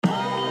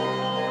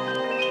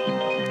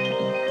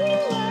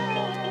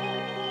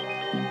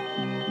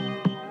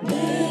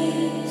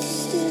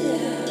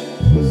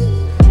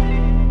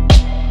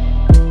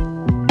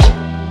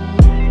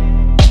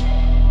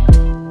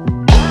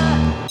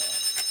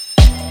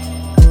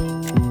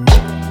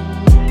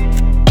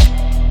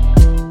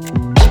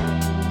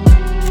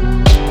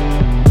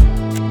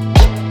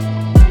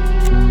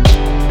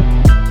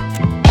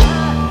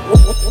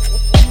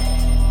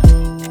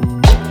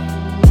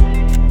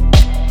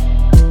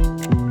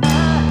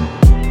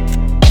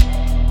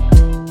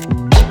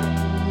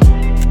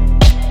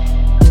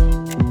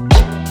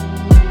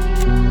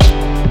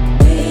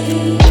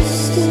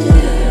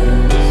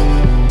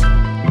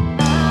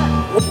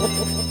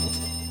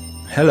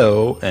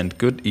and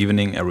good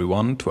evening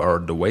everyone to our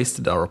The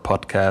Wasted Hour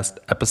podcast,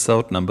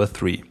 episode number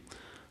 3.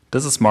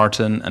 This is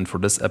Martin, and for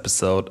this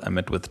episode I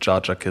met with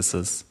Jaja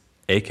Kisses,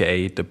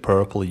 aka the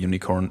Purple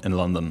Unicorn in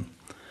London.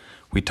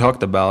 We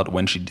talked about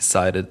when she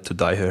decided to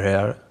dye her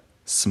hair,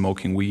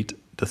 smoking weed,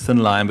 the thin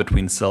line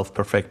between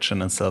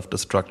self-perfection and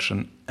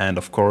self-destruction, and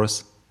of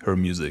course, her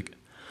music.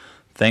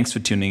 Thanks for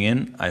tuning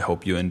in, I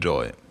hope you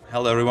enjoy.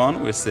 Hello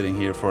everyone, we're sitting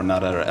here for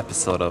another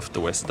episode of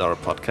the Wasted Hour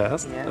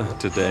podcast. Yeah.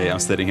 Today I'm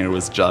sitting here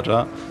with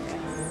Jaja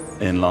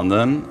in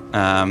London.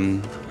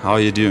 How are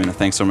you doing?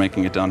 Thanks for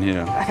making it down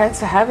here. Thanks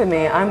for having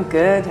me. I'm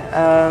good.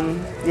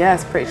 Yeah,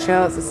 it's pretty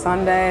chill. It's a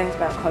Sunday, it's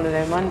Bank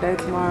Holiday Monday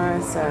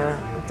tomorrow, so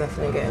I'm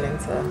definitely getting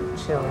into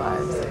chill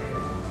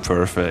vibes.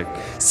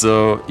 Perfect.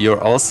 So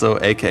you're also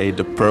aka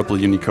the Purple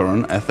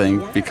Unicorn, I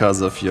think,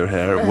 because of your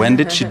hair. When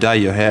did you dye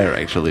your hair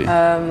actually?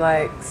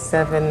 Like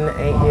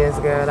 7-8 years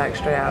ago, like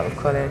straight out of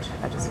college.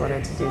 I just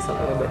wanted to do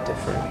something a bit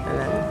different, and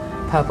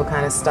then purple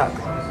kind of stuck.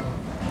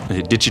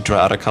 Did you try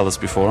other colors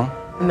before?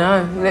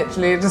 No,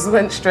 literally just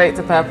went straight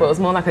to purple. It was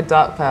more like a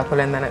dark purple,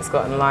 and then it's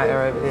gotten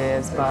lighter over the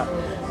years, but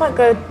might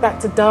go back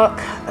to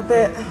dark a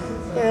bit,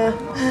 yeah.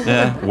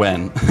 Yeah,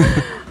 when?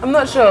 I'm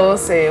not sure, we'll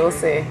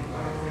see.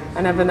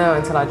 I never know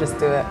until I just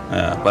do it.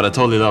 Yeah, but I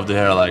totally love the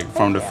hair, like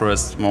from the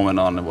first moment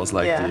on, it was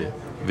like Yeah. the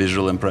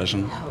visual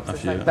impression of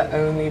It's you. like the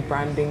only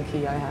branding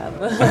key I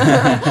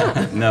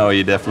have. No,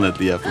 you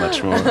definitely have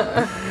much more.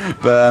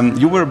 But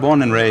you were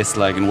born and raised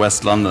like in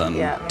West London.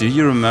 Yeah. Do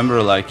you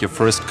remember like your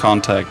first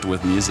contact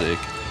with music?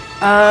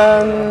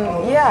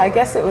 Yeah, I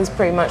guess it was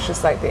pretty much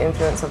just like the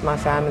influence of my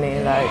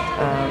family. Like,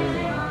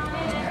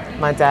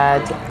 my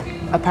dad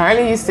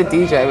apparently used to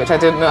DJ, which I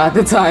didn't know at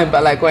the time,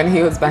 but like when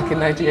he was back in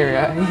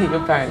Nigeria, he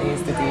apparently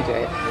used to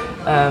DJ.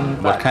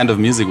 What kind of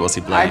music was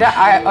he playing?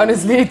 I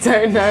honestly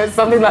don't know. It's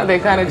something like they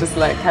kind of just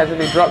like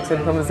casually dropped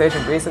in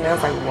conversation recently. I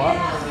was like, what?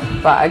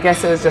 But I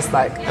guess it was just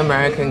like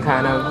American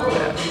kind of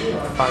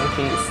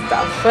funky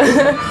stuff.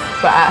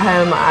 But at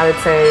home, I would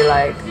say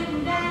like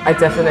I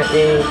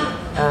definitely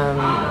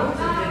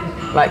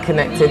like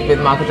connected with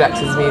Michael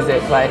Jackson's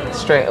music like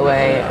straight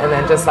away, and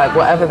then just like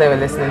whatever they were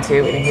listening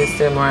to, Whitney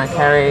Houston, Mariah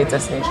Carey,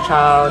 Destiny's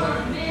Child,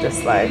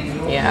 just like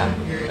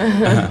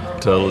yeah.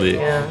 Totally.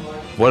 Yeah.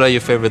 What are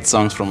your favorite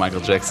songs from Michael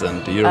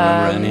Jackson? Do you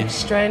remember any?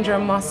 Stranger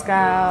in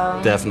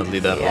Moscow. Definitely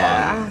that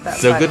Yeah, one.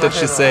 that's So like good my that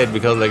you favorite say it one.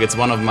 because like it's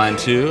one of mine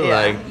too. Yeah.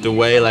 Like the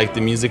way like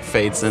the music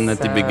fades in at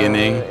the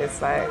beginning.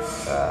 It's like.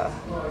 It's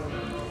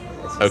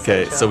just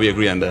Okay, so so we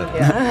agree on that.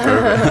 Yeah.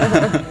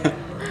 Perfect.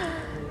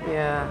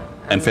 Yeah.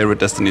 And favorite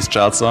Destiny's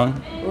Child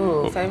song?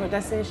 Ooh, favorite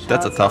Destiny's Child.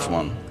 That's a tough song?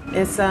 one.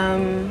 It's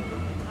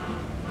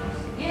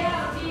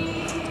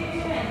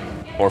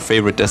Or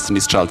favorite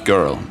Destiny's Child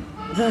girl?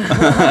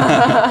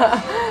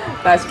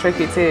 That's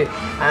tricky too.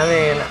 I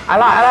mean, I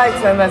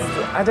like them as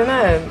I don't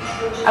know.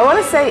 I want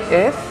to say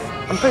If.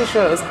 I'm pretty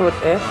sure it was called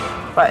If,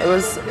 but it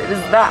was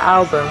that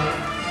album.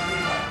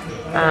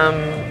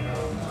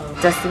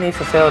 Destiny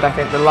Fulfilled, I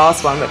think, the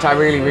last one, which I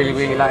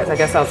really liked. I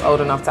guess I was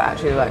old enough to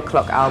actually like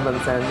clock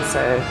albums then,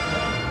 so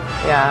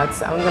yeah,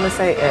 I'm gonna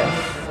say If.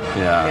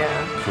 Yeah,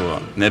 Yeah. cool.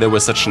 No, they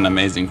were such an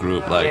amazing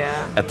group. Like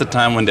Yeah. at the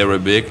time when they were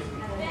big,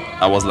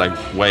 I was like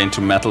way into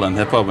metal and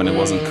hip hop, and it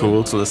wasn't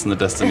cool to listen to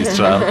Destiny's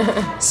Child.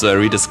 So I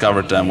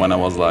rediscovered them when I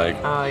was like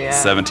Oh, yeah.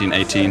 17,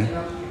 18.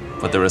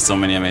 But there are so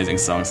many amazing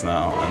songs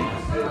now, and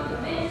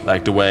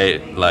like the way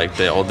like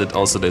they all did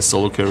also their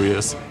solo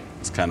careers.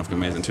 It's kind of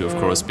amazing too. Of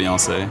course,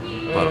 Beyonce,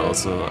 but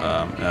also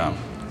yeah,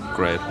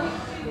 great.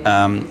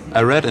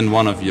 I read in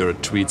one of your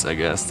tweets, I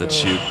guess, that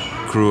you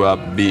grew up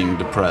being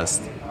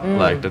depressed.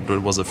 Like that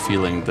was a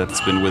feeling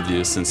that's been with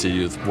you since your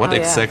youth. What Oh,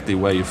 yeah. exactly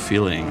were you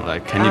feeling?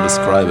 Like, can you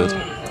describe it?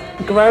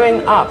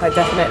 Growing up, I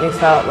definitely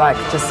felt like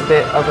just a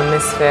bit of a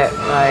misfit.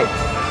 Like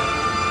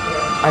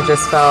I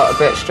just felt a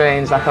bit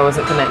strange. Like I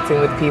wasn't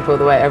connecting with people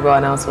the way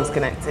everyone else was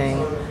connecting,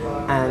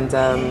 and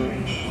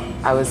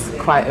I was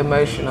quite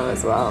emotional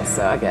as well.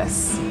 So I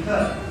guess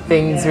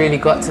things really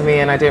got to me,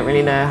 and I didn't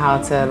really know how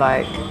to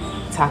like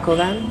tackle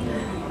them.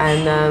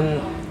 And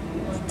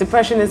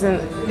depression is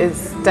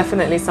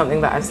definitely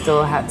something that I've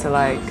still had to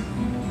like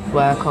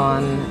work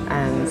on,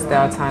 and there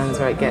are times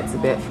where it gets a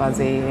bit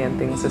fuzzy and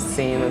things just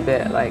seem a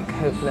bit like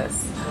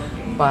hopeless.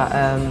 But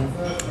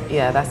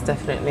yeah, that's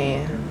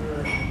definitely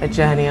a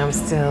journey I'm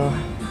still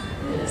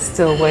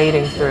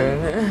wading through.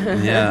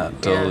 Yeah,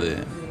 totally.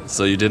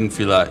 So you didn't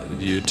feel like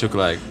you took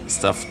like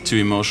stuff too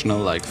emotional,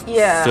 like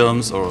Yeah.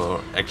 films or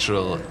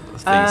actual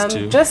things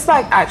too? Just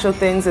like actual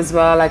things as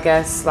well, I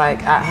guess,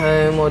 like at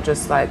home or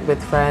just like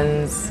with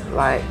friends.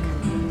 Like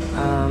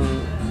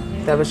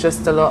there was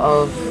just a lot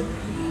of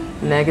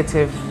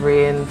negative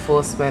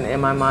reinforcement in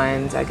my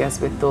mind, I guess,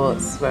 with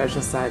thoughts where it's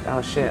just like,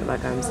 oh shit,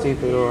 like I'm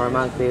stupid or I'm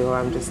ugly or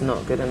I'm just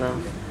not good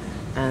enough.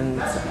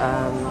 And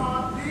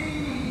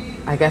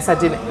I guess I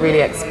didn't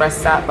really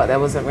express that, but there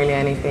wasn't really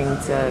anything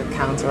to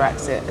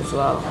counteract it as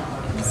well.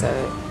 So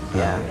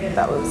yeah,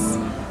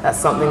 that's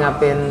something I've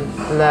been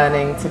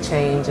learning to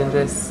change and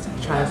just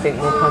try and think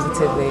more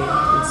positively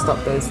and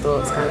stop those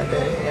thoughts kind of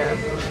thing,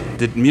 yeah.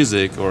 Did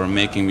music or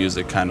making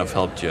music kind of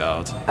helped you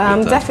out?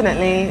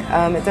 Definitely.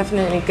 It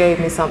definitely gave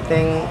me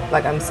something,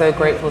 like I'm so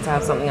grateful to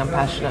have something I'm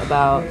passionate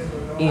about.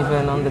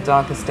 Even on the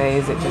darkest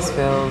days, it just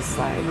feels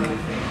like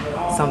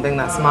something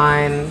that's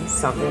mine,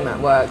 something that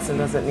works and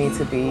doesn't need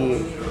to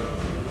be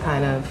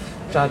kind of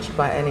judged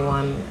by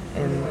anyone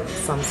in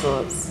some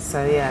sorts.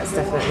 So yeah, it's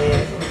definitely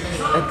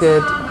a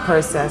good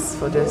process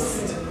for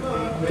just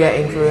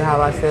getting through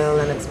how I feel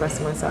and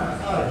expressing myself.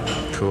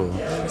 Cool.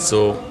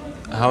 So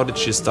how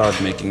did you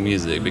start making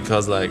music?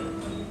 Because like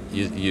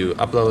you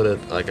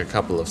uploaded like a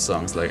couple of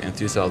songs, like in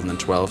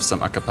 2012,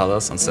 some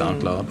acapellas on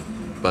SoundCloud,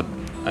 but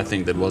I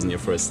think that wasn't your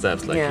first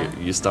steps. Like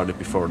you started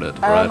before that,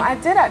 right? I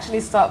did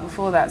actually start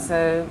before that.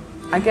 So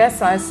I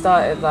guess I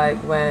started like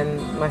when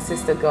my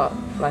sister got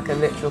like a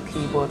literal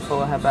keyboard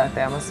for her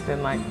birthday. I must have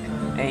been like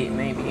 8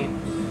 maybe,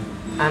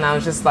 and I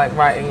was just like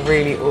writing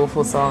really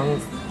awful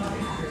songs.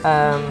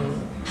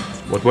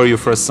 What were your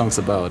first songs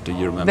about? Do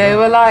you remember? They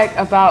were like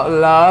about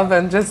love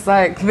and just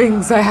like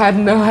things I had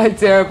no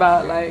idea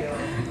about. Like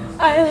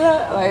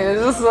it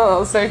was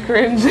just so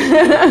cringe.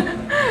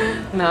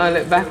 Now I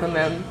look back on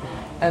them.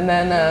 And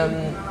then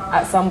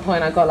at some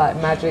point I got like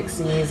Magic's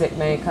Music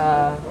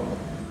Maker,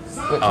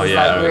 which was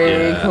like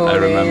really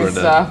cool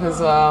stuff as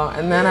well.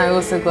 And then I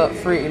also got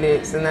Fruity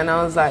Loops, and then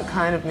I was like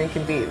kind of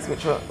making beats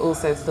which were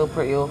also still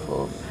pretty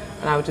awful.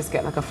 And I would just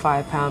get like a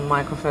 £5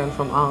 microphone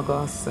from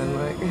Argos and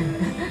like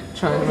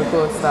try and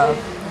record stuff.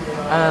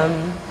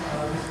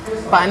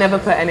 But I never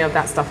put any of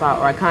that stuff out,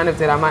 or I kind of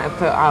did. I might have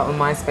put it out on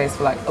MySpace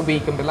for like a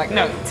week and be like,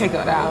 no, take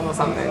it down or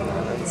something.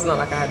 And it's not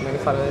like I had many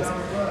followers.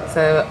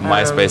 So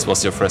MySpace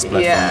was your first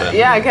platform then?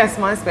 Yeah, I guess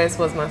MySpace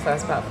was my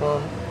first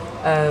platform.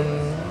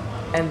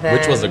 And then,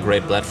 which was a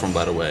great platform,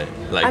 by the way.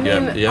 Like I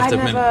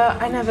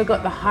never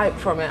got the hype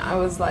from it. I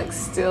was like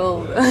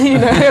still,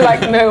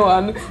 like no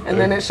one. And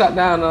then it shut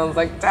down and I was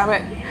like, damn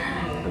it.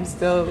 I'm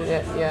still,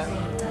 yeah.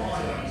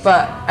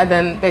 But, and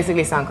then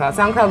basically SoundCloud.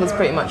 SoundCloud was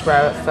pretty much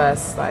where I at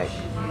first like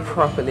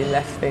properly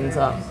left things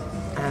up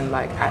and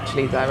like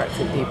actually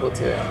directed people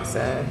to it.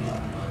 So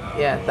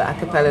yeah, the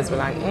acapellas were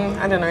like,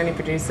 I don't know any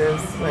producers,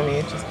 let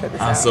me just put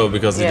this out. So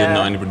because you didn't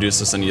know any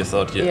producers and you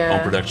thought your own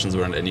productions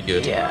weren't any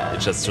good, you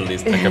just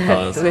released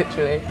acapellas.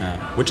 Literally.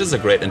 Yeah. Which is a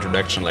great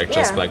introduction, like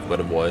just like by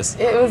the voice.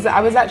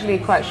 I was actually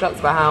quite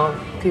shocked by how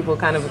people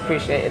kind of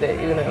appreciated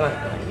it, even though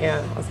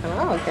I was kind of,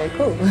 oh, okay,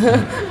 cool.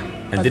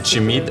 And did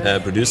you meet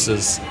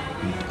producers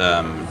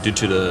due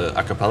to the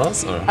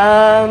acapellas? Or?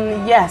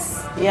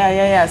 Yes,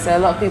 yeah. So a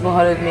lot of people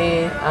hollered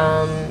me,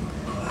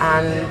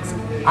 and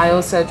I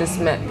also just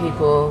met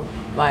people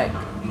like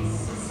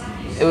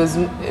it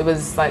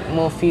was like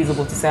more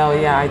feasible to say, oh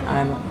yeah,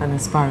 I'm an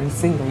aspiring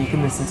singer, you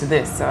can listen to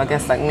this. So I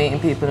guess like meeting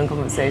people in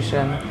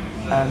conversation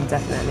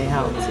definitely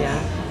helped.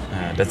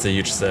 That's a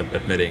huge step,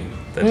 admitting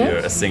that you're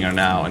a singer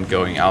now and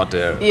going out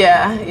there.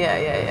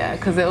 Yeah.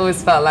 Because it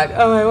always felt like,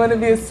 oh, I want to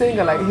be a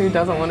singer. Like, who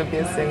doesn't want to be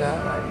a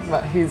singer? Like,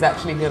 but who's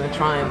actually going to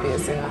try and be a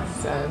singer?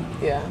 So,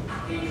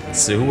 yeah.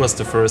 So who was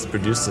the first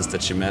producers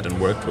that you met and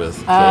worked with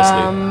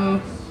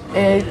closely?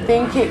 I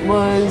think it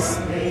was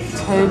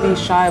Toby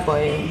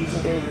Shyboy,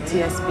 the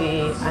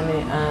TSB,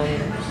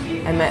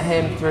 and I met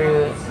him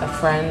through a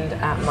friend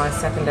at my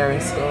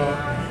secondary school.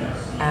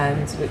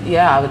 And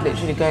I would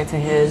literally go to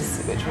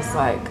his, which was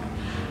like,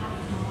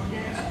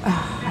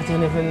 I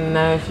don't even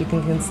know if you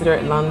can consider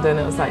it London.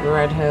 It was like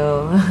Red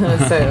Hill,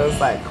 so it was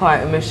like quite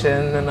a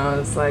mission. And I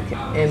was like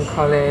in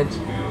college,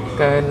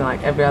 going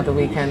like every other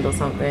weekend or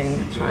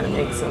something, trying to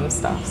make some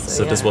stuff.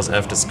 So this was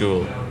after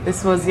school?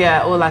 This was,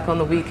 or like on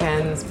the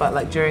weekends, but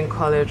like during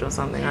college or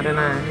something, I don't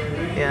know,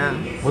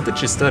 What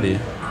did you study?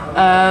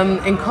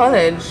 In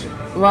college?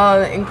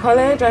 Well, in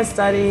college I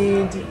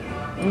studied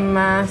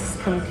maths,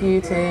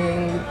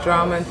 computing,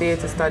 drama and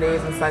theatre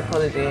studies and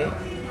psychology.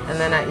 And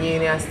then at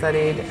uni I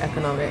studied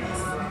economics.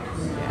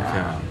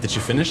 Okay. Did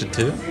you finish it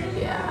too?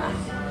 Yeah.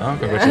 Oh,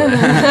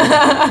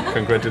 congratulations.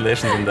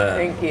 Congratulations on that.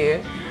 Thank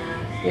you.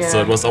 Yeah.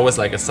 So it was always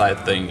like a side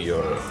thing,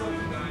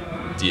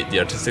 the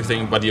artistic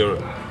thing, but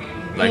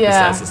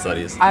besides the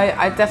studies.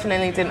 I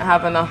definitely didn't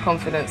have enough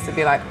confidence to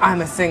be like,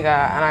 I'm a singer,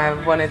 and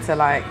I wanted to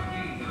like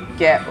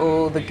get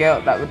all the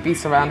guilt that would be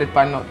surrounded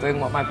by not doing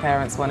what my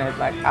parents wanted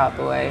like out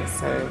the way.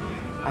 So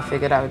I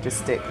figured I would just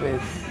stick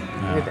with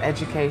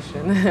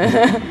education.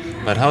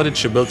 But how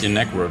did you build your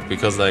network?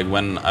 Because like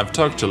when I've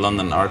talked to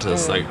London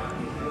artists, like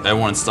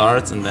everyone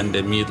starts and then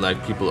they meet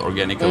like people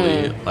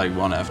organically, like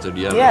one after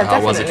the other. Yeah,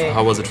 definitely.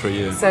 How was it for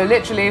you? So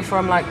literally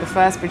from like the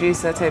first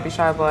producer, Toby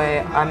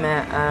Shyboy,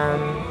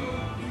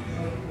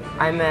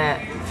 I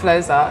met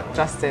Flozart,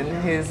 Justin,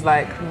 who's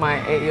like my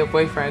 8-year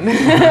boyfriend,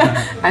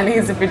 and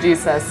he's a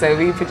producer. So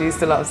we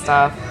produced a lot of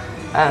stuff.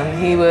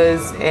 He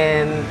was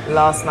in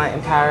Last Night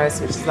in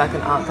Paris, which is like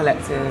an art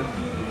collective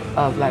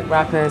of like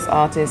rappers,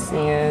 artists,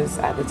 singers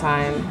at the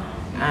time.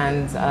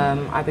 And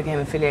I became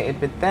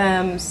affiliated with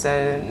them,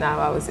 so now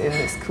I was in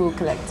this cool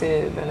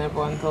collective and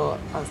everyone thought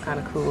I was kind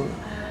of cool.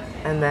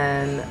 And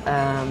then,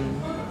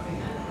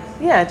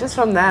 just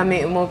from there,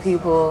 meeting more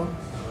people,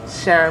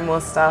 sharing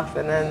more stuff,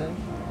 and then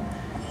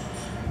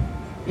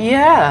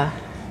yeah.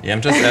 Yeah,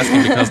 I'm just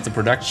asking because the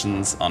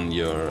productions on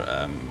your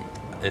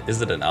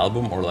is it an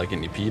album or like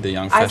an EP, The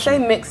Young Fashion? I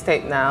say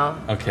mixtape now.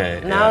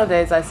 Okay.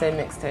 Nowadays I say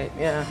mixtape.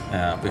 Yeah.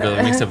 Yeah, because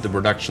the mixtape, the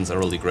productions are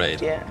really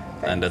great. Yeah.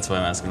 And that's why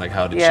I'm asking, like,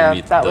 how did yeah, you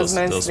meet that those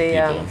was mostly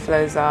people?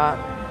 Flozart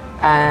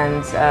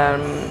and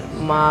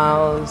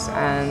Miles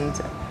and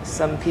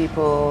some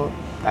people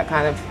that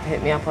kind of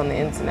hit me up on the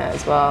internet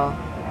as well.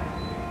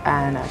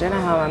 And I don't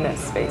know how I met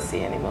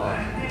Spacey anymore.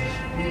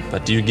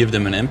 But do you give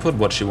them an input,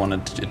 what you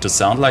wanted it to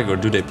sound like, or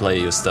do they play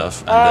your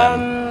stuff?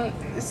 And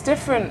it's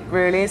different,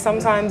 really.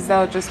 Sometimes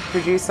they'll just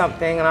produce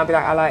something and I'll be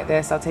like, I like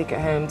this, I'll take it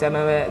home,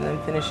 demo it, and then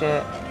finish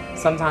it.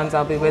 Sometimes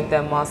I'll be with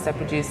them whilst they're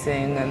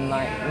producing and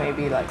like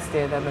maybe like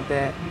steer them a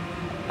bit.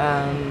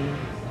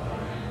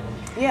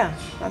 Yeah,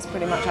 that's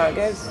pretty much how it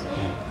goes.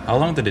 How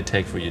long did it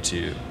take for you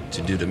to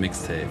do the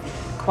mixtape?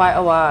 Quite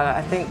a while.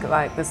 I think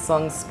like the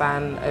songs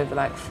span over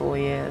like 4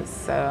 years.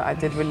 So I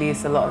did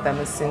release a lot of them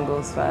as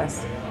singles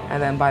first.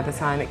 And then by the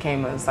time it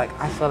came, it was like,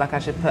 I feel like I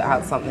should put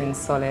out something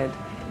solid.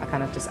 I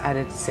kind of just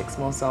added 6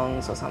 more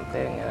songs or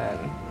something. And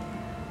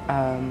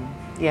then,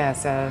 yeah,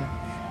 so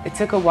it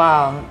took a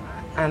while.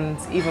 And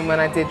even when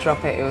I did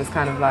drop it, it was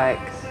kind of like,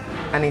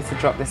 I need to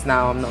drop this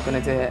now, I'm not going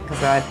to do it.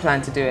 Because I had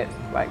planned to do it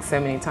like so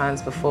many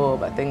times before,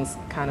 but things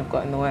kind of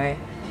got in the way.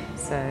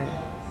 So,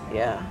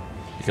 yeah.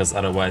 Because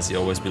otherwise you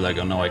always be like,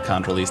 oh no, I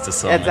can't release the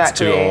song,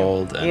 Exactly. it's too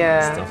old,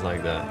 and stuff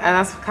like that. And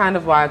that's kind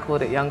of why I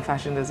called it Young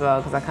Fashioned as well,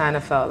 because I kind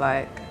of felt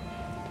like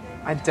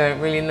I don't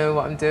really know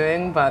what I'm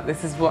doing, but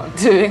this is what I'm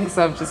doing,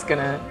 so I'm just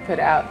going to put it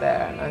out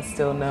there, and I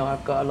still know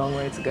I've got a long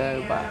way to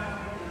go, but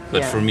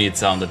But for me, it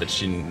sounded that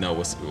she knew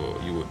what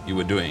you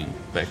were doing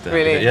back then.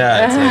 Really?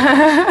 Yeah, it's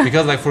like,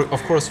 because like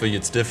of course for you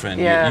it's different.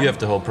 Yeah. You have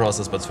the whole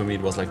process, but for me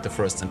it was like the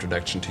first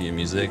introduction to your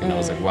music, and I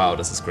was like, wow,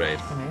 this is great.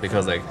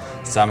 Because like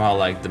somehow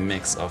like the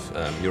mix of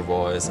your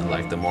voice and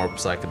like the more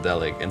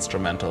psychedelic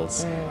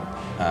instrumentals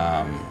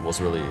was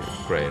really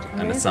great,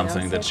 and it's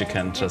something that you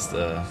can just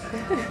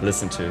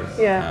listen to.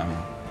 Yeah.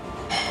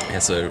 Yeah,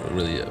 so I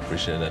really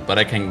appreciate that. But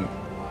I can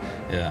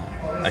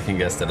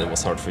guess that it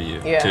was hard for you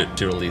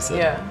to release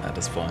it at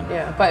this point.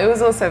 Yeah, but it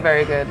was also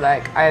very good.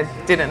 Like, I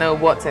didn't know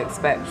what to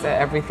expect, so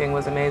everything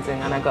was amazing,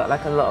 and I got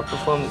like a lot of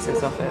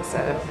performances off it, so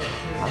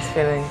I was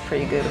feeling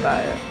pretty good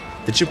about it.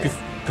 Did you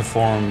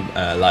perform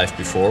live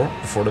before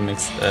the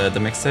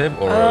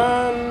mixtape, or?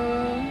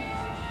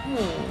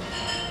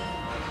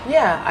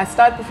 Yeah, I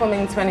started performing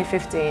in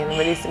 2015,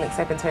 released a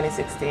mixtape in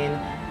 2016,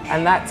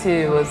 and that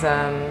too was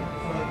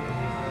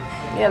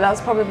that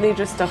was probably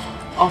just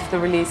off the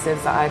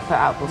releases that I put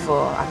out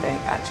before, I think,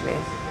 actually.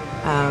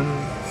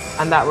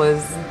 And that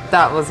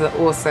was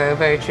also a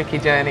very tricky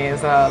journey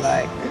as well.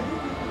 Like,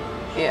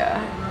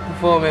 yeah,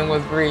 performing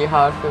was really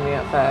hard for me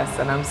at first,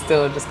 and I'm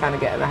still just kind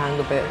of getting the hang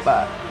of it.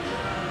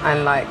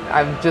 And like,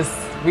 I've just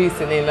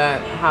recently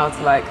learned how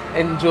to like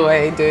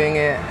enjoy doing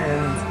it,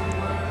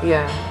 and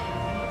yeah.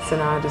 So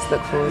now I just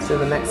look forward to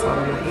the next one.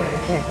 I'm like,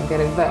 yeah, okay, I'm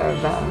getting better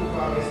and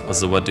better.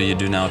 So what do you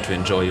do now to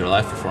enjoy your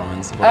live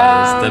performance? What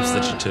are the steps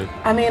that you took?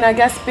 I mean, I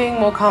guess being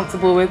more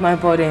comfortable with my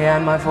body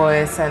and my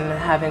voice and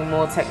having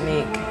more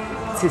technique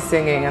to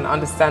singing and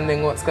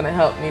understanding what's going to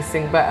help me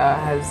sing better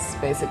has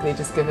basically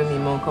just given me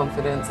more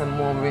confidence and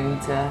more room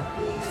to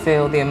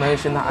feel the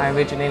emotion that I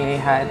originally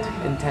had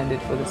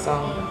intended for the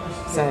song.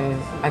 So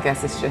I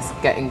guess it's just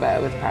getting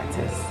better with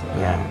practice.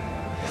 Yeah.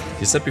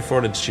 You said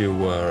before that you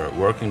were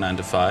working 9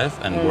 to 5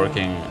 and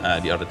working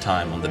the other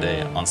time on the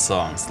day on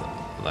songs.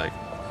 Like,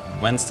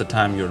 when's the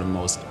time you're the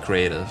most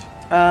creative?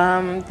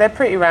 They're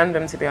pretty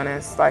random, to be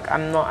honest. Like,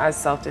 I'm not as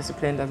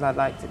self-disciplined as I'd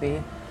like to be,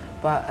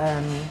 but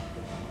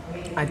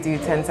I do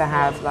tend to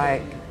have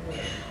like,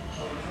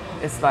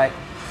 it's like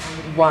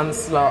one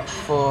slot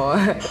for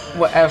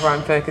whatever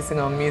I'm focusing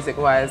on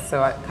music-wise,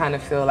 so I kind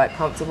of feel like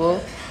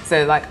comfortable.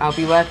 So like, I'll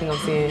be working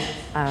obviously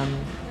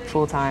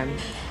full-time,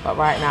 but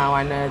right now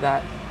I know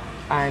that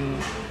I'm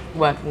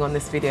working on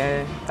this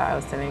video that I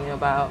was telling you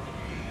about,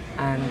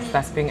 and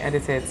that's being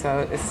edited.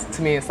 So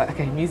to me, it's like,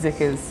 okay, music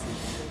is,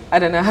 I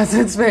don't know how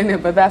to explain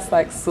it, but that's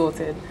like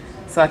sorted.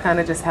 So I kind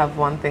of just have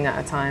one thing at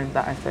a time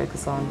that I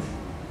focus on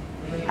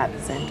at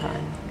the same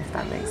time, if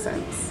that makes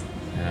sense.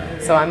 Yeah.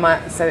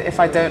 So if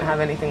I don't have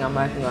anything I'm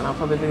working on, I'll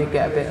probably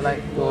get a bit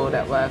like bored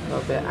at work or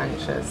a bit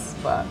anxious,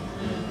 but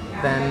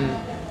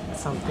then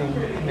something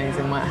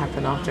amazing might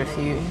happen after a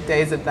few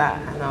days of that,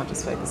 and I'll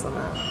just focus on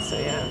that. So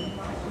yeah.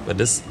 But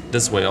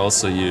this way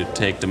also you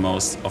take the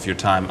most of your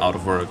time out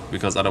of work,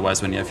 because otherwise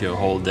when you have your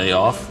whole day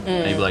off,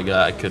 and you're like,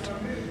 I could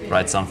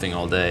write something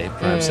all day,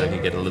 perhaps I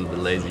could get a little bit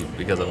lazy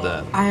because of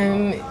that.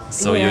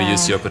 So you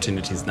use the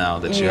opportunities now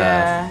that you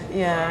have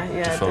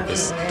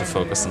to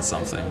focus on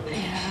something.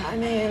 Yeah, I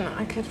mean,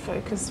 I could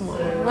focus more.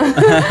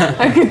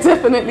 I could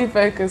definitely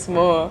focus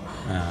more.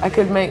 Yeah. I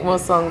could make more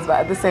songs,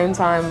 but at the same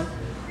time,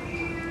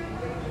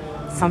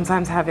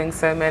 sometimes having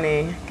so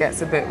many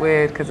gets a bit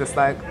weird, because it's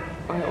like,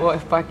 what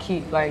if I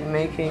keep like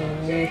making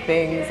new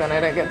things and I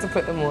don't get to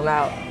put them all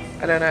out?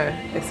 I don't know.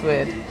 It's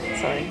weird.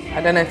 Sorry.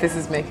 I don't know if this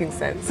is making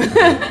sense.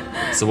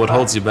 So what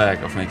holds you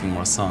back of making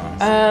more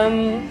songs? I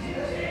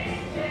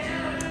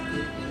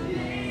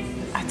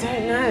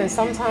don't know.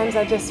 Sometimes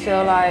I just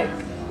feel like,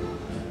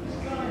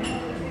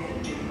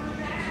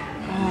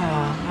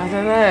 I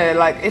don't know.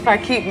 Like if I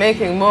keep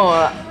making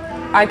more,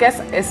 I guess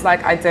it's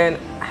like I don't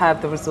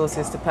have the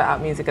resources to put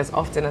out music as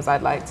often as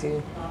I'd like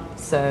to.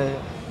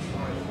 So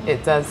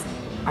it does.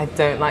 I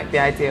don't like the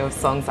idea of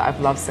songs that I've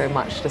loved so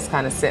much just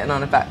kind of sitting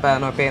on a back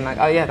burner or being like,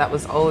 oh yeah, that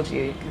was old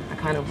you. I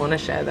kind of want to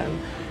share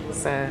them.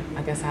 So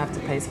I guess I have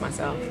to pace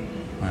myself.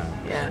 Wow.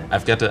 Yeah.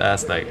 I've got to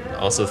ask, like,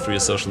 also through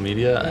your social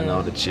media, I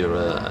know that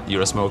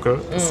you're a smoker.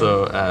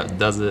 So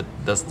does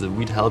the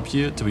weed help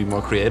you to be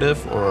more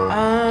creative, or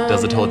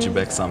does it hold you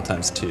back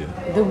sometimes too?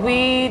 The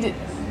weed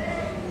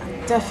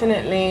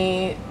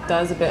definitely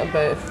does a bit of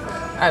both,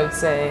 I would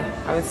say.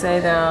 I would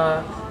say there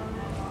are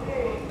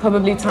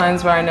probably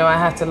times where I know I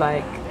have to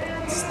like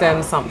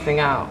stem something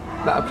out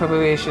that I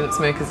probably shouldn't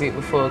smoke as eat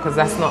before, because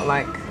that's not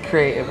like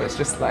creative, it's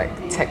just like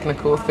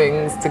technical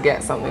things to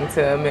get something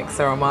to a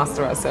mixer or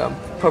master. So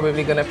I'm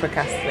probably going to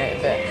procrastinate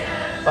a bit.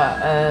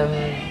 But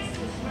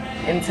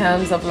in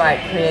terms of like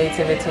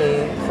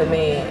creativity, for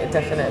me, it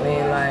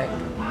definitely like,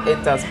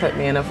 it does put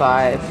me in a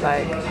vibe.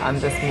 Like I'm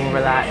just more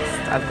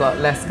relaxed. I've got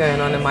less going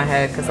on in my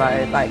head because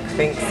I like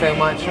think so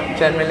much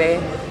generally.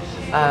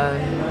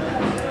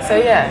 So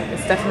yeah,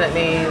 it's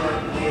definitely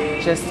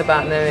just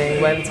about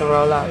knowing when to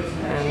roll up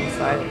and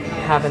like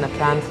having a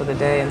plan for the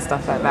day and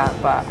stuff like that.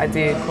 But I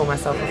do call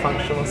myself a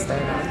functional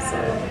stoner, so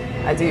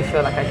I do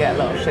feel like I get a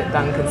lot of shit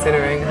done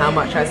considering how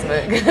much I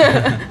smoke.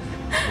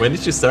 When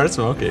did you start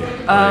smoking?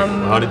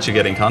 How did you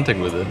get in contact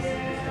with it?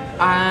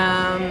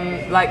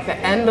 Like the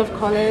end of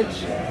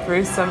college,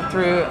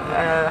 through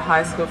a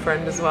high school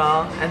friend as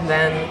well, and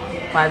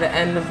then by the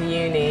end of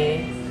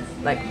uni,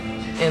 like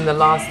in the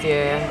last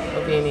year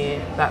of uni,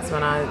 that's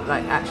when I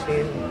like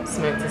actually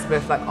smoked a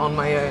spliff like on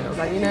my own. I was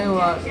like, you know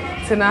what,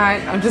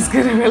 tonight I'm just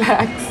gonna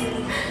relax.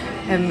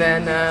 And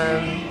then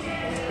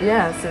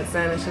yeah, since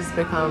then it's just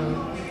become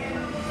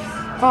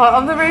part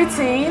of the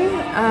routine.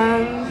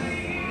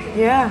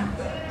 Yeah.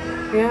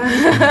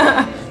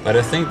 But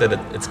I think that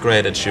it's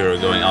great that you're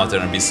going out there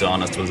and be so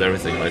honest with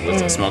everything, like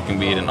with smoking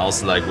weed and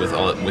also like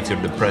with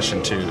your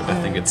depression too. I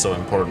think it's so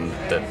important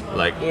that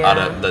like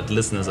that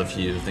listeners of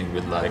you think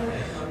with like,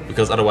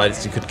 because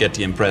otherwise you could get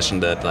the impression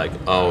that like,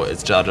 oh,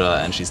 it's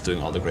Jaja and she's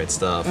doing all the great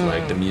stuff,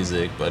 like the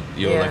music, but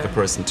you're like a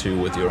person too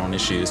with your own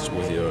issues,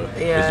 with your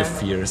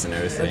fears and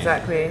everything.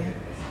 Exactly.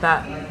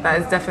 That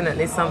is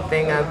definitely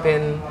something I've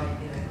been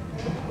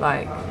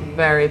like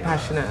very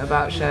passionate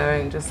about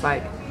sharing, just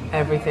like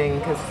everything,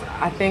 because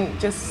I think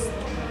just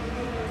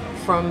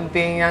from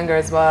being younger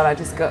as well, I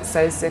just got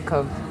so sick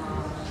of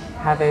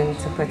having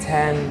to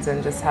pretend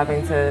and just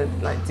having to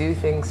like do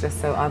things just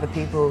so other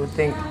people would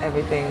think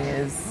everything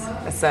is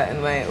a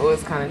certain way. It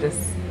always kind of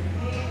just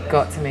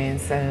got to me,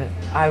 and so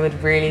I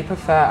would really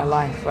prefer a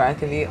life where I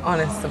could be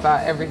honest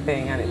about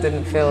everything and it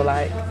didn't feel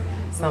like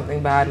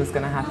something bad was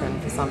going to happen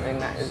for something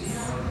that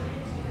is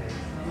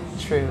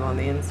true on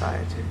the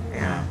inside.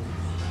 Yeah.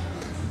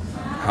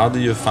 How do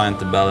you find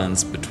the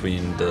balance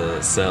between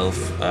the self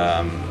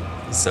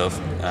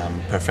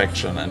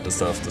perfection and the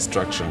self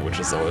destruction, which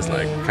is always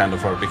like kind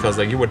of hard, because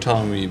like you were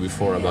telling me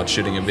before about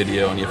shooting a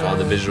video and you have all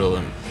the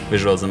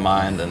visuals in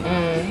mind, and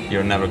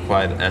you're never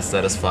quite as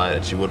satisfied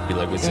as you would be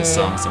like with your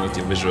songs and with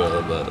your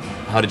visual. But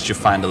how did you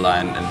find the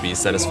line and be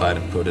satisfied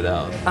and put it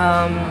out?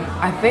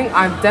 I think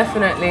I've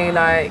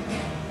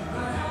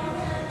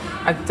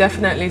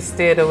definitely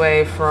steered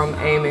away from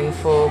aiming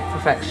for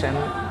perfection.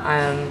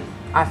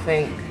 I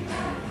think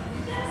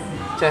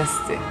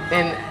just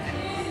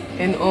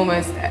in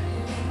almost,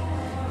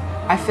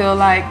 I feel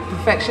like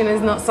perfection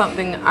is not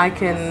something I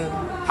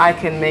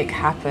can make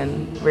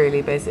happen,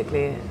 really,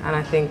 basically. And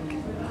I think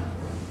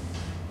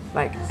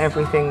like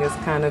everything is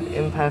kind of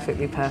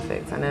imperfectly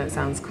perfect. I know it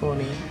sounds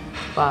corny,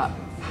 but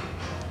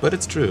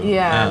it's true.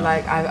 Yeah.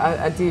 Like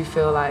I do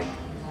feel like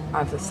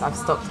I've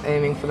stopped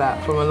aiming for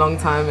that from a long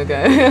time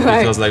ago.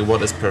 Because like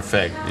what is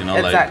perfect, you know?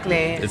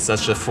 Exactly. Like it's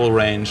such a full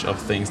range of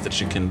things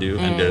that you can do,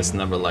 and there's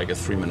never like a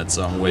 3-minute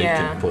song where you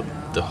can put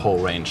the whole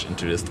range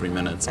into this 3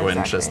 minutes or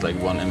in just like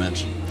one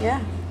image.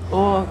 Yeah.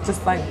 Or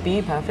just like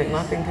be perfect.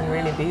 Nothing can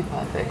really be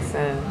perfect. So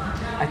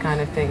I kind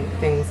of think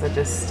things are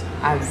just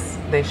as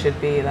they should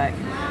be. Like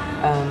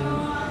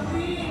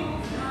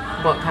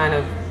what kind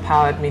of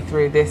powered me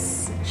through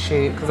this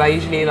shoot, because I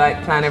usually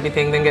like plan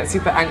everything then get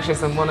super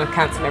anxious and want to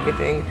cancel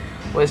everything,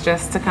 was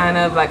just to kind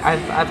of like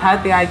I've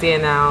had the idea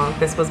now,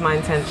 this was my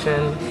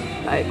intention,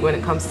 like when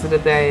it comes to the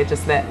day,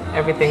 just let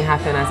everything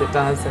happen as it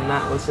does, and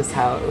that was just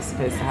how it was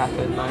supposed to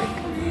happen. Like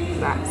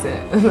that's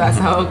it. That's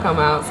how it'll come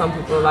out. Some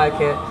people like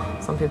it,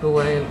 some people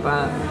won't,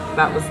 but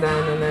that was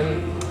then, and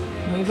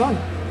then move on.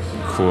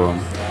 Cool.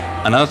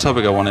 Another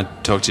topic I want to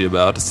talk to you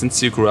about,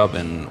 since you grew up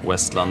in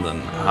West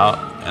London,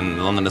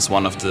 and London is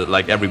one of the,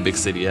 like every big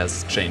city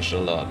has changed a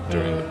lot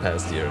during the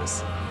past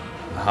years.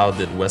 How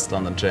did West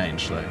London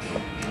change? Like,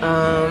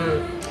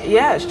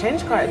 yeah, it's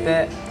changed quite a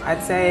bit.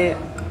 I'd say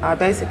I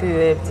basically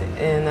lived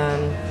in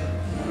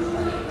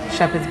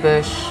Shepherd's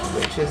Bush,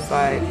 which is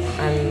like,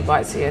 and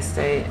Whitesea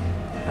Estate,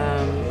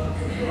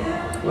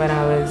 when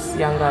I was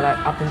younger, like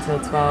up until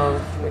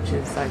 12, which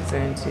is like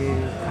zone 2,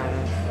 kind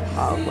of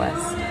out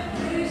west.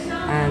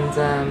 And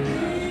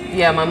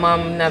yeah, my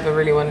mum never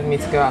really wanted me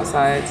to go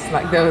outside.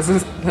 Like there was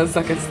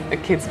like a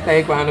kid's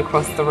playground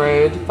across the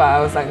road, but I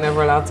was like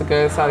never allowed to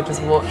go, so I would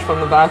just watch from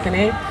the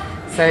balcony.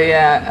 So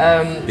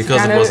yeah,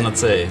 because it was not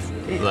safe.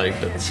 Like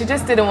she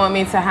just didn't want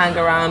me to hang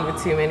around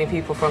with too many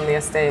people from the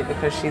estate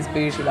because she's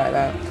bougie like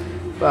that.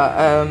 But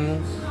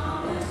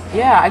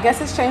yeah, I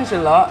guess it's changed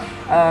a lot.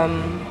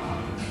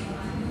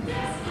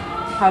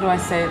 How do I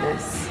say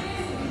this?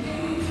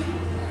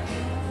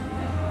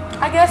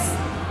 I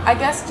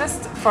guess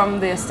just from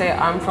the estate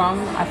I'm from,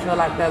 I feel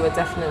like there were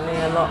definitely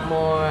a lot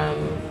more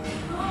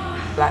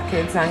black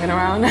kids hanging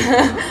around.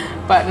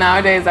 But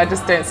nowadays I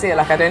just don't see it.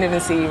 Like I don't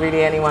even see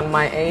really anyone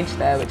my age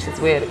there, which is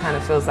weird. It kind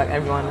of feels like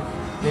everyone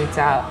moved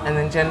out. And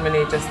then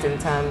generally just in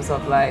terms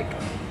of like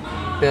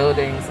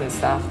buildings and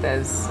stuff,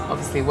 there's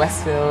obviously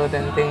Westfield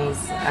and things,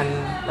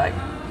 and like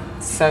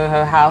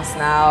Soho House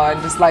now,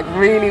 and just like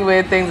really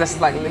weird things. That's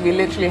just like, we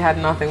literally had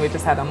nothing, we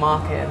just had a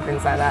market and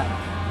things like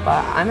that.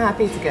 But I'm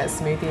happy to get a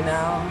smoothie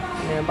now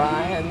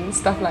nearby and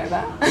stuff like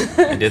that.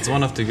 And it's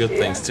one of the good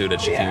things too,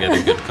 that you can get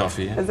a good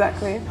coffee.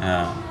 Exactly.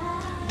 Yeah.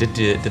 Did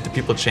the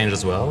people change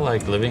as well,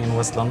 like living in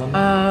West London?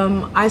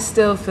 I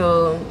still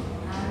feel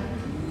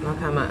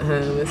like I'm at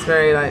home. It's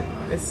very like,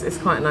 it's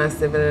quite nice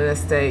living in an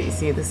estate. You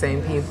see the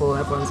same people,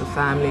 everyone's a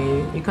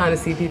family. You kind of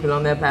see people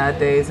on their bad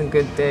days and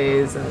good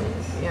days, and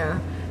yeah,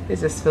 it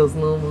just feels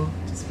normal.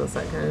 It just feels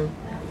like home.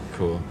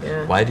 Cool.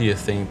 Yeah. Why do you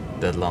think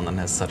that London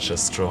has such a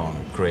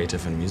strong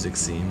creative and music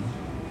scene?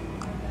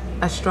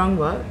 A strong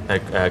what?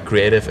 A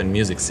creative and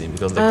music scene,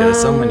 because like there are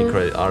so many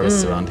great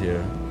artists around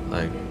here.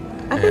 Like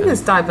I think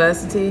there's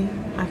diversity.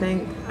 I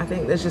think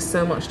there's just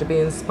so much to be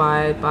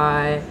inspired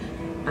by,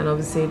 and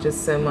obviously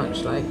just so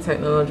much like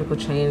technological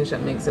change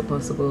that makes it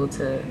possible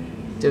to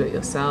do it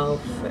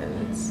yourself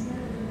and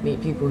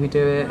meet people who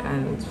do it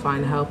and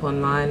find help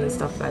online and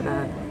stuff like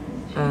that.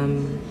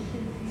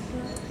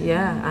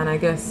 Yeah, and I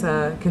guess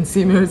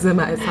consumerism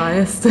at its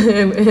highest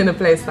in a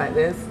place like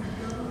this,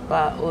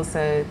 but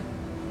also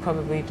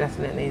probably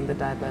definitely the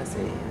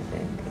diversity, I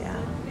think,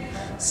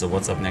 yeah. So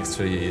what's up next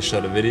for you? You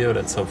shot a video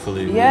that's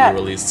hopefully will be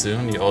released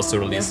soon. You also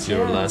released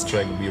your last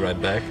track, Be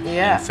Right Back,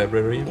 in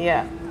February.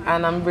 Yeah,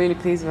 and I'm really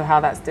pleased with how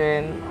that's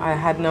doing. I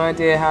had no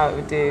idea how it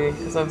would do,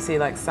 because obviously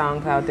like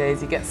SoundCloud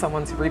days, you get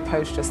someone to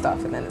repost your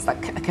stuff and then it's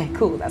like, okay,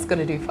 cool, that's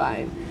gonna do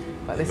fine.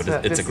 But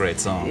it's a great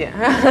song.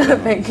 Yeah,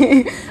 thank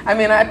you. I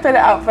mean, I put it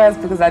out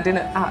first because I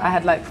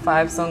had like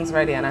 5 songs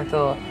ready and I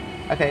thought,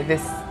 okay,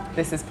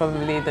 this is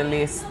probably the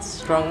least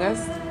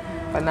strongest.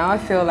 But now I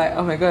feel like,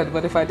 oh my God,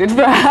 what if I did put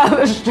out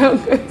the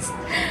strongest?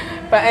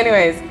 But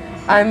anyways,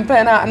 I'm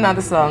putting out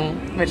another song,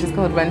 which is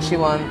called When She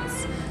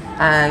Wants.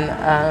 And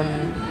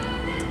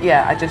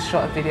yeah, I just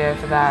shot a video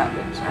for that,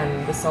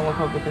 and the song will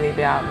probably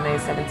be out May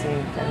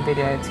 17th and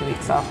video 2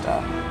 weeks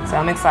after. So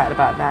I'm excited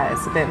about that.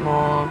 It's a bit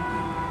more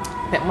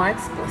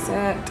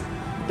explicit,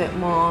 a bit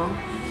more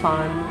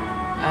fun.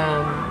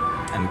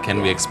 And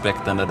can we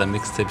expect another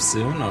mixtape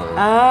soon, or?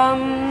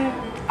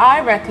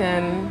 I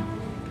reckon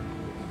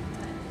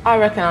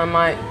I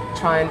might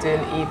try and do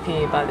an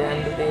EP by the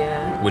end of the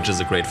year. Which is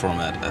a great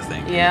format, I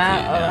think.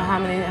 Yeah. EP, How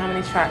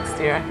many tracks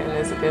do you reckon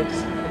is a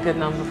good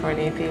number for an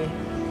EP?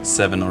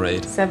 7 or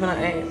 8. 7 or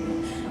 8.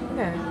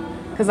 Yeah.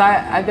 Because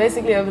I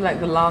basically over like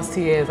the last 2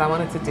 years I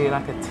wanted to do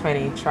like a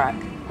 20-track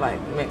like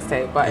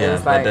mixtape, but it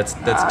was like that's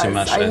too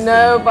much. I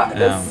know, but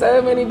there's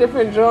so many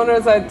different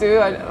genres I do.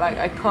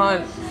 I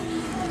can't.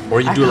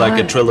 Or you do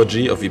like a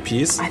trilogy of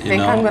EPs. I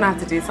think I'm gonna have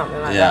to do something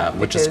like that. Yeah,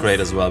 which is great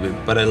as well.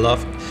 But I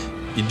love,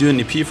 you do an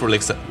EP for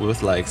like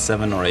with like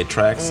 7 or 8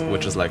 tracks,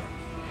 which is like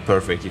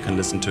perfect. You can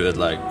listen to it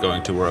like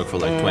going to work for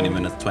like 20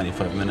 minutes,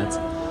 25 minutes,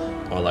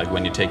 or like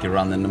when you take your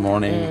run in the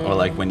morning, or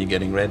like when you're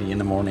getting ready in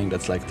the morning.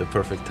 That's like the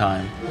perfect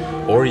time.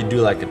 Or you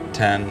do like a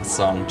 10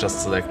 song,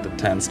 just select the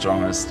 10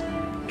 strongest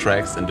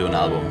tracks and do an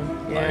album.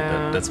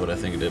 Like that's what I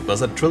think it is.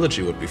 But a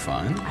trilogy would be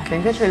fine. I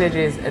think a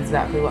trilogy is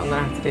exactly what I'm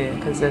gonna have to do,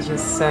 because there's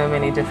just so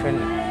many different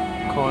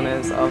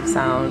corners of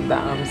sound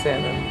that I'm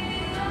sitting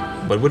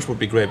in. But which would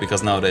be great,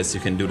 because nowadays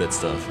you can do that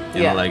stuff.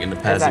 You know, like in the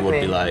past it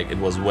would be like, it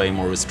was way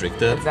more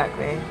restricted.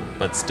 Exactly.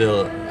 But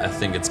still, I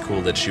think it's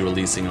cool that you're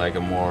releasing like a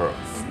more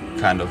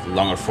kind of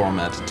longer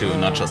format too,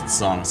 not just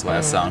songs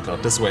via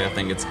SoundCloud. This way I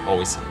think it's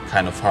always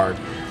kind of hard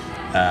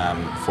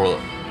for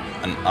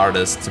an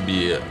artist to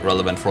be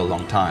relevant for a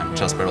long time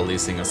just by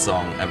releasing a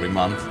song every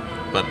month.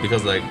 But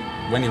because like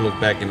when you look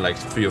back in like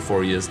 3 or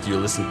 4 years, do you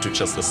listen to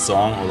just a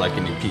song or like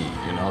an EP?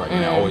 You know, like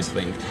and I always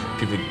think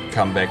people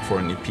come back for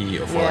an EP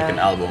or for like an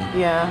album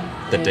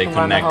that they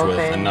connect with,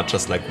 and not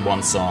just like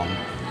one song,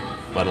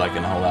 but like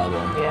a whole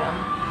album. Yeah,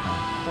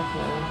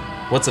 definitely.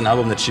 What's an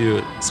album that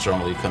you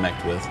strongly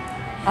connect with?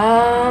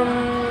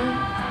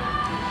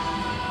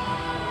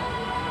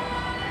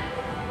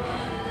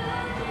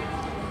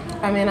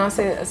 I mean, I'll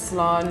say a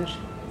Solange,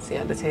 See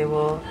at the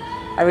Table.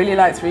 I really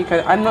liked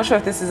Rico. I'm not sure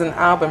if this is an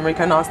album.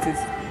 Rico Nasty's.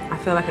 I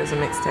feel like it was a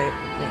mixtape.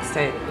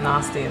 Mixtape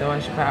Nasty, the one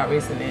she put out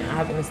recently. I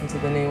haven't listened to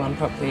the new one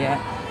properly yet.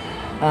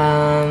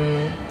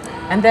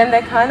 And then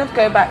they kind of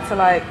go back to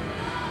like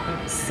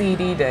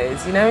CD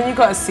days. You know, when you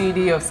got a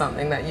CD of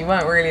something that you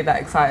weren't really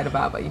that excited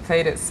about, but you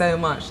played it so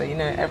much that you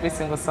know every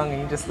single song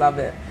and you just love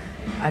it.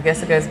 I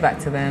guess it goes back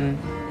to then,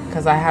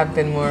 because I have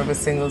been more of a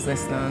singles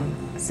listener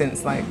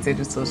since like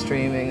digital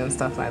streaming and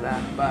stuff like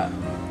that. But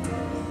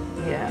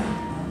yeah,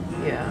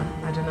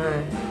 I don't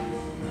know.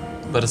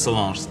 But it's a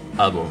launch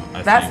album,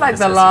 I That's think. like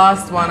the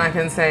last one I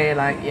can say,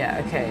 like,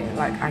 yeah, okay,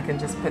 like I can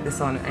just put this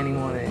on any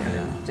morning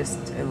and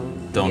it'll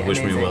Don't be Wish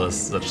Me amazing. Well is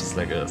such as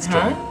like a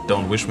strong.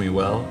 Don't Wish Me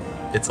Well.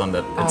 It's on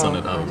that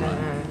album.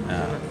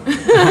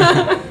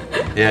 Yeah.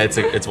 Yeah,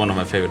 it's one of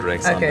my favorite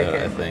tracks on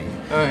there, I think.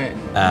 All right.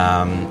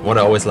 What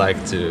I always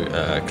like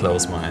to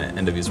close my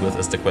interviews with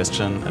is the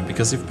question,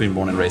 because you've been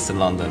born and raised in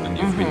London and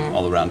you've been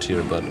all around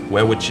here, but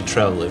where would you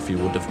travel if you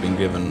would have been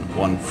given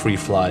one free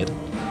flight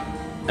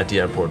at the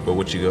airport? Where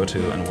would you go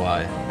to and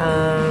why?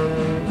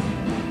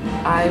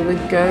 I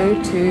would go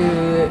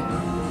to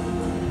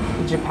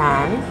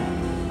Japan.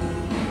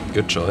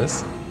 Good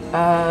choice.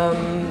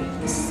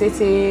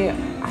 City,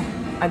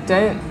 I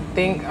don't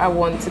think I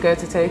want to go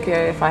to Tokyo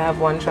if I have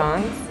one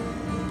chance,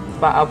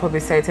 but I'll probably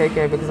say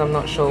Tokyo because I'm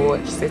not sure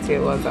which city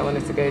it was I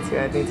wanted to go to.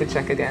 I need to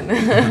check again.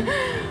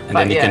 And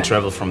then you can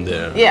travel from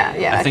there. Yeah.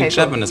 I think okay,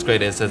 Japan is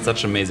great. It's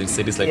such amazing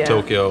cities like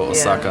Tokyo,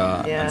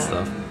 Osaka, and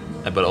stuff.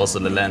 But also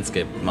the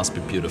landscape must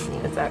be beautiful.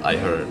 Exactly. I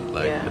heard,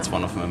 it's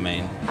one of my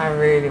main. I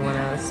really want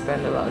to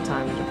spend a lot of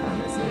time in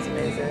Japan. It seems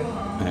amazing.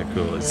 Yeah,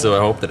 cool. Yeah. So I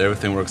hope that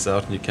everything works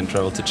out and you can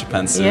travel to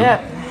Japan soon.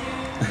 Yeah.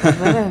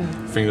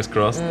 Fingers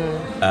crossed.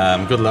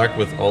 Good luck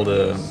with all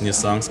the new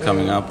songs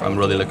coming up. I'm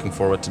really looking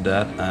forward to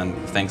that. And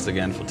thanks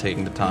again for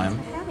taking the time.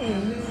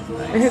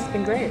 It's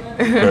been great.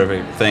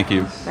 Perfect. Thank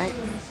you. Thanks.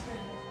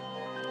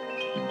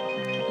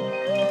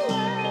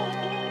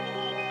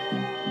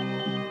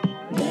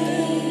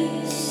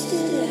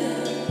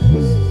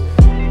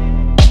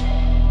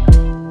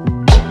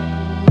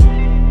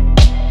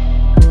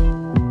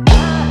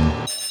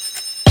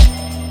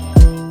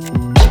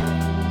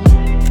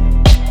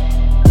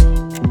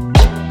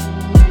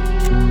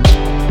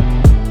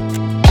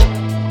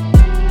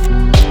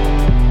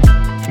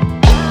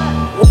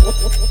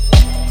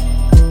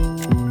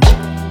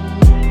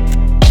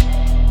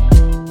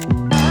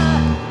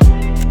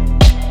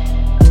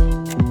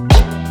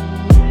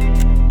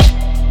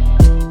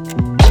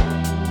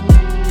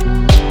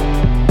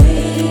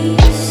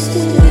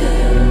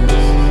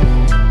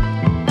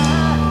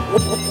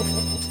 What?